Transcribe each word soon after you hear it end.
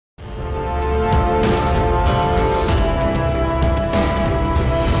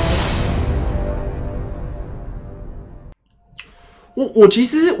我其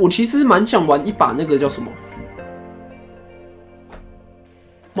实蛮想玩一把那个叫什么，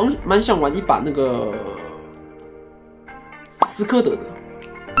蛮想玩一把那个斯科德的，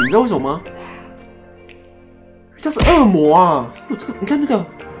你知道为什么吗？他是恶魔啊！这个你看这个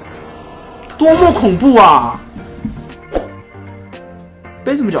多么恐怖啊！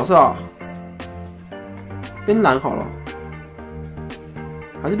编什么角色啊？编蓝好了，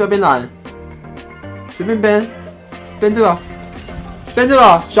还是不要编蓝？随便编这个。编这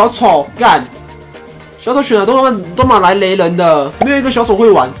个小丑干，小丑选的都嘛来雷人的，没有一个小丑会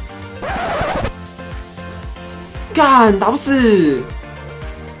玩。干打不死，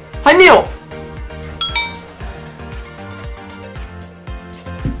还没有。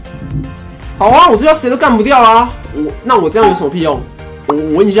好啊，我知道谁都干不掉啊。那我这样有什么屁用？我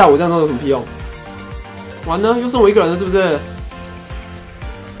问一下，我这样有什么屁用？完了，又剩我一个人了，是不是？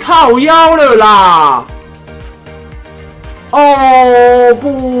靠腰了啦！哦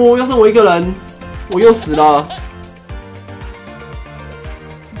不，又剩我一个人，我又死了。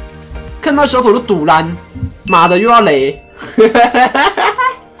看到小丑就堵拦，妈的又要雷。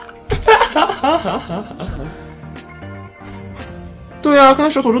对啊，看到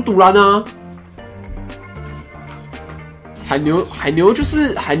小丑就堵拦啊。海牛就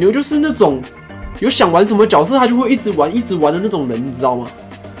是那种有想玩什么角色，他就会一直玩的那种人，你知道吗？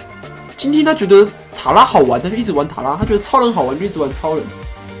今天他觉得塔拉好玩，他就一直玩塔拉；他觉得超人好玩，就一直玩超人。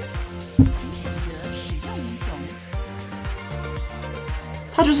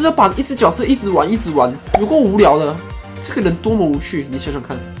他就是要把一只角色一直玩，有够无聊的。这个人多么无趣，你想想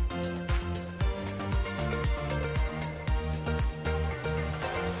看。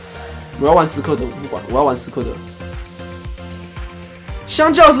我要玩斯科德，我不管，我要玩斯科德。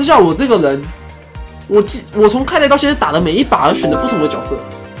相较之下，我这个人，我从开台到现在打的每一把都选择不同的角色。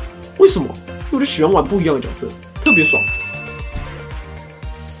为什么？因为我就喜欢玩不一样的角色，特别爽。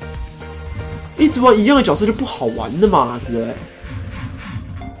一直玩一样的角色就不好玩的嘛，对不对？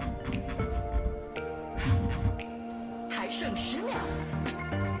还剩10秒。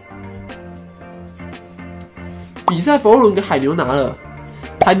比赛佛罗伦给海牛拿了，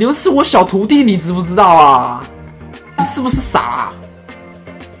海牛是我小徒弟，你知不知道啊？你是不是傻啊？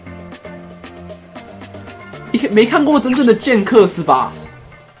你没看过真正的剑客是吧？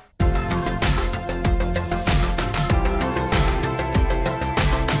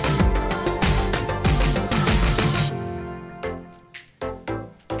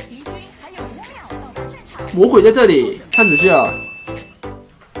魔鬼在这里，看仔细了，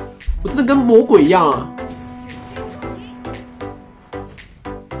我真的跟魔鬼一样啊！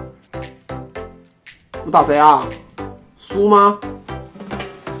我打谁啊？输吗？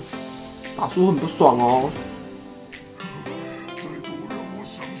打输很不爽哦。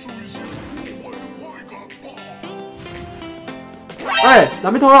哎，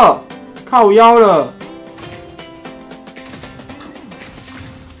蓝被偷了，靠腰了。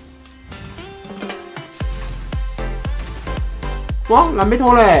哇，蓝被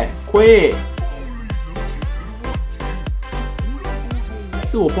偷嘞，亏！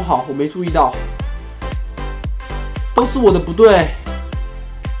是我不好，我没注意到，都是我的不对。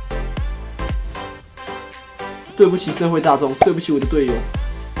对不起社会大众，对不起我的队友。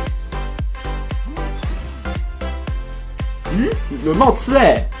嗯，有人帮我吃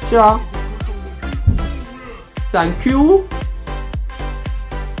哎，是啊 ，Thank you。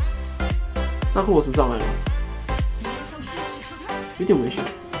那克罗斯上来了。有点危险，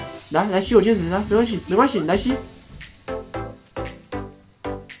来吸我戒指，来，没关系，来吸。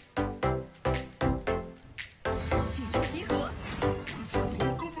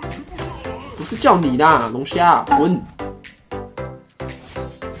不是叫你啦，龙虾，滚！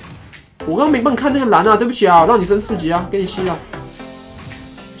我刚刚没帮你看那个蓝啊，对不起啊，让你升4级啊，给你吸了。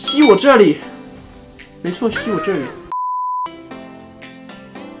吸我这里，没错，吸我这里。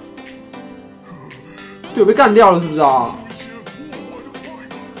对，我被干掉了，是不是啊？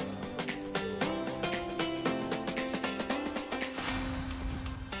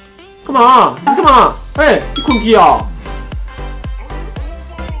干嘛？你干嘛？哎，你困去啊？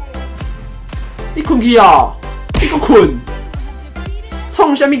你困去啊？你个困？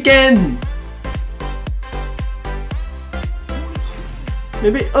创什么 game？ 没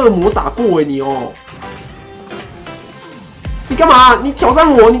被恶魔打过哎你哦！你干嘛？你挑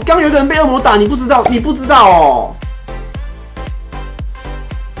战我？你刚有一个人被恶魔打，你不知道？你不知道哦？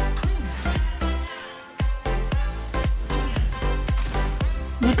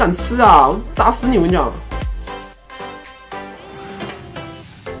你敢吃啊？我打死你！我跟你讲。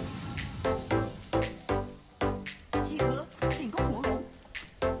集合，进攻魔龙。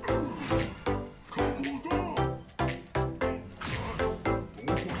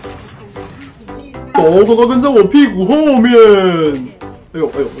丑，快快跟在我屁股后面！哎呦，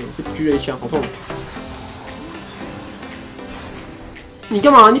被狙了一枪，好痛！你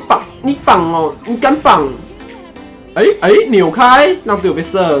干嘛？你绑哦！你敢绑？哎，扭开，让队友被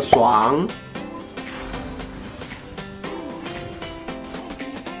射，爽！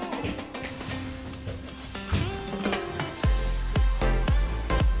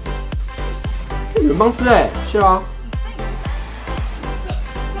远帮吃哎，是啊。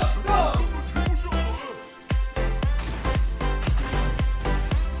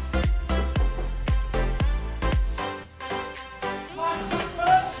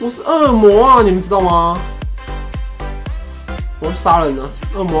我是恶魔啊，你们知道吗？我要杀人了，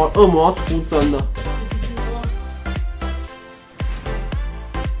恶魔要出征了。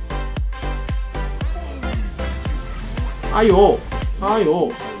哎呦，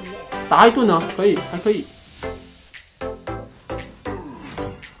打一顿呢，还可以。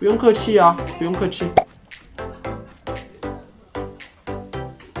不用客气啊，不用客气。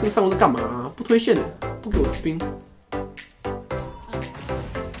这个上路在干嘛啊？不推线的，不给我吃兵。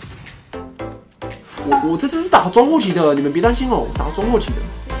我这次是打中后期的，你们别担心哦，打中后期的。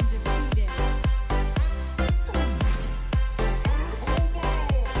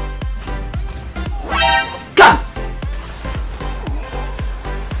干！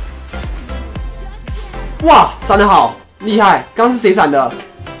哇，闪得好，厉害！刚刚是谁闪的？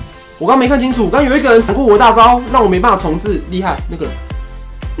我刚没看清楚，刚有一个人闪过我的大招，让我没办法重置，厉害！那个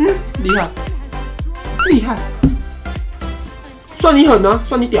人，厉害！算你狠啊，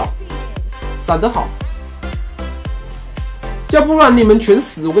算你屌，闪得好。要不然你们全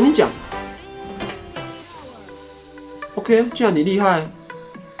死，我跟你讲。OK， 既然你厉害，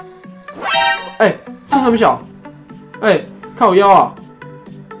这他们小，看我腰啊，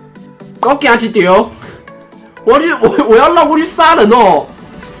给我夹一条，我要绕过去杀人哦。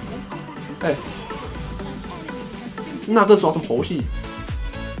那个耍什么猴戏？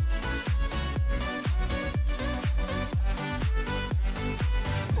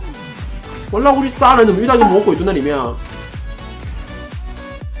我绕过去杀人，怎么遇到一个魔鬼蹲在里面啊？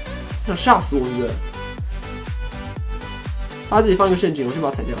想吓死我是不是？他自己放一个陷阱，我先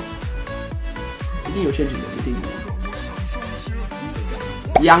把它踩掉。一定有陷阱的，一定。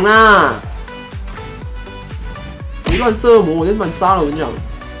养啊！你乱射恶魔，我先把你杀了。我跟你讲，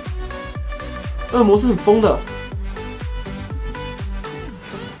恶魔是很疯的。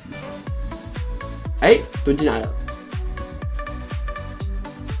蹲进来了。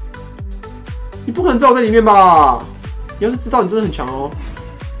你不可能知道我在里面吧？你要是知道，你真的很强哦。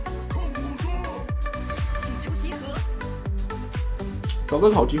找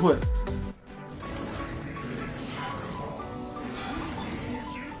个好机会。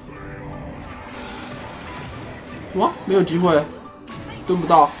哇，没有机会，蹲不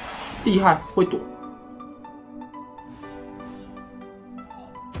到，厉害，会躲。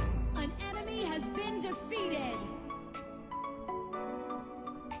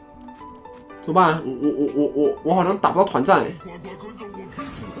怎么办？我好像打不到团战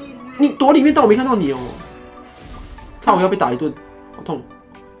你躲里面，但我没看到你哦。看我要被打一顿，好痛！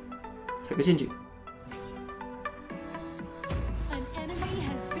踩个陷阱。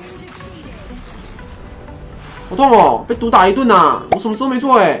好痛哦，被毒打一顿呐！我什么时候没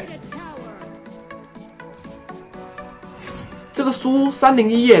做这个苏301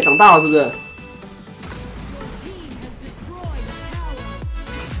耶，长大了是不是？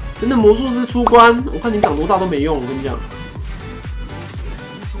真的魔术师出关，我看你长多大都没用，我跟你讲。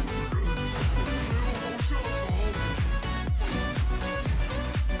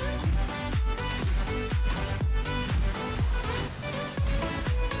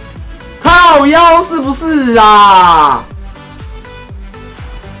靠腰是不是啊？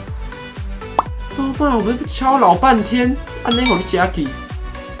怎么办？我们敲老半天，按那会儿加起。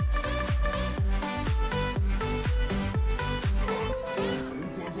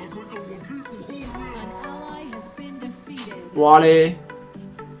哇嘞！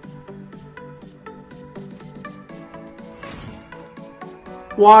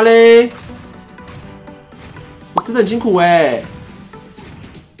哇嘞！你吃得很辛苦我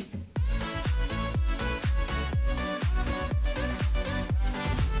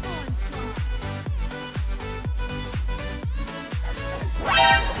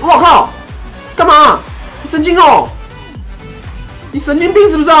靠！干嘛？你神经哦！你神经病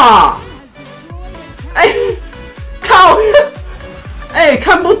是不是啊？靠！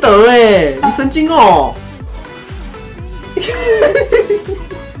看不得你神经哦！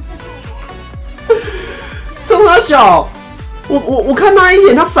这么小，我看他一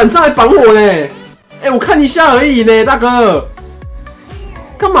眼，他闪上来绑我我看一下而已呢，大哥，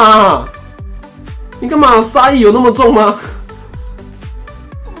干嘛？你干嘛？杀意有那么重吗？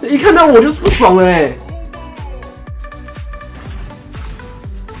一看到我就是不爽了欸。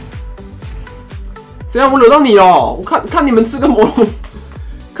怎样？我惹到你哦？我看你们吃个魔龙，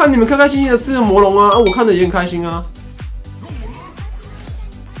看你们开开心心的吃个魔龙啊！我看着也很开心啊。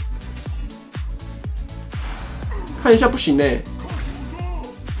看一下不行嘞。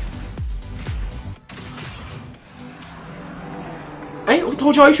哎，我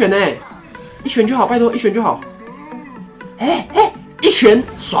偷敲一拳呢，一拳就好，拜托一拳就好。一拳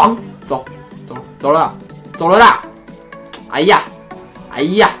爽，走了啦，走了啦！哎呀，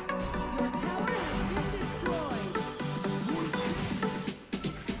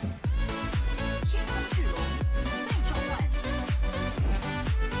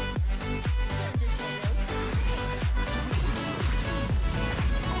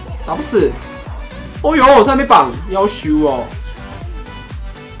打不死！哦呦，在那边绑，要修哦，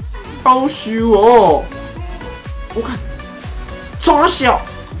要修哦！我看。冲他小，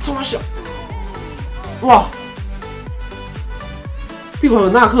哇！屁股有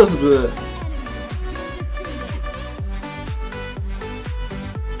纳克是不是？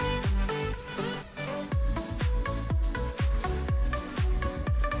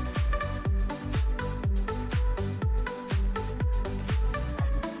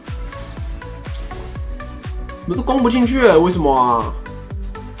我都攻不进去，为什么啊？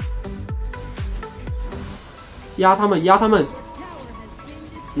压他们！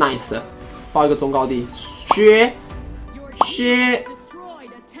 nice， 爆一个中高地，削！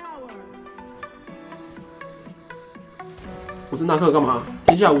我这纳克干嘛？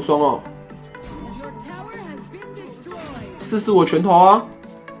天下无双哦！试我拳头啊！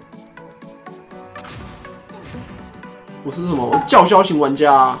我是什么？我是叫嚣型玩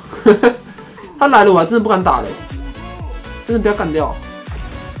家啊！他来了，我还真的不敢打嘞，真的不要干掉。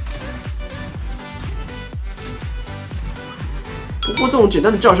 不过这种简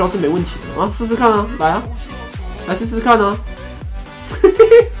单的叫嚣是没问题的啊，试试看啊，来啊，来试试看啊！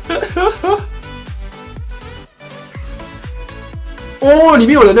哦，里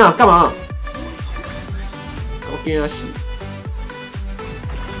面有人啊，干嘛？我跟他洗。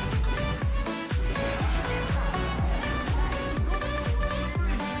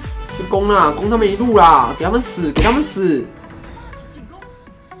就攻啦，攻他们一路啦，给他们死，给他们死！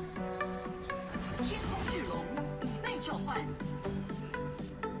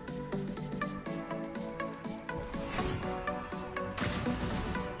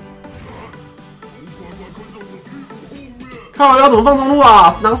 看我要怎么放中路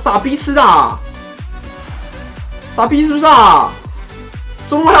啊？哪个傻逼吃的、啊？傻逼是不是啊？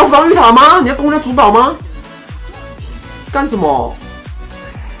中路还有防御塔吗？你要攻人家主堡吗？干什么？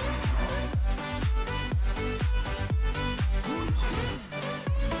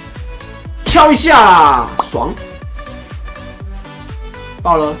敲一下啦，爽！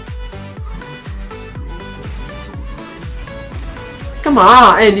爆了！干嘛、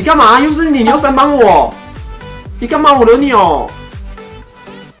啊？哎、欸，你干嘛？又是你又3帮我！ 你干嘛？我惹你哦！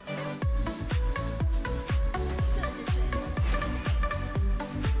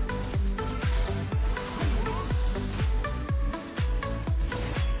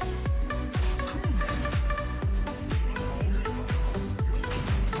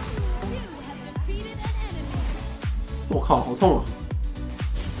我靠，好痛啊！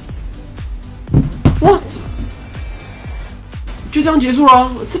我操！就这样结束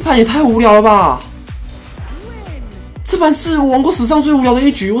了？这盘也太无聊了吧！ 这盘是我玩过史上最无聊的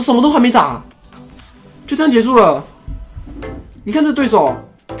一局，我什么都还没打，就这样结束了。你看这对手，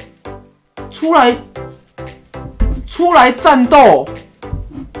出来战斗，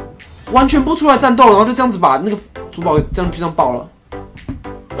完全不出来战斗，然后就这样子把那个主堡就这样爆了。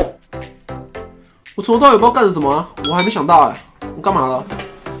我从头到尾不知道干了什么、啊，我还没想到哎、欸，我干嘛了？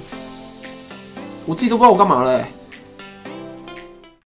我自己都不知道我干嘛了哎、欸。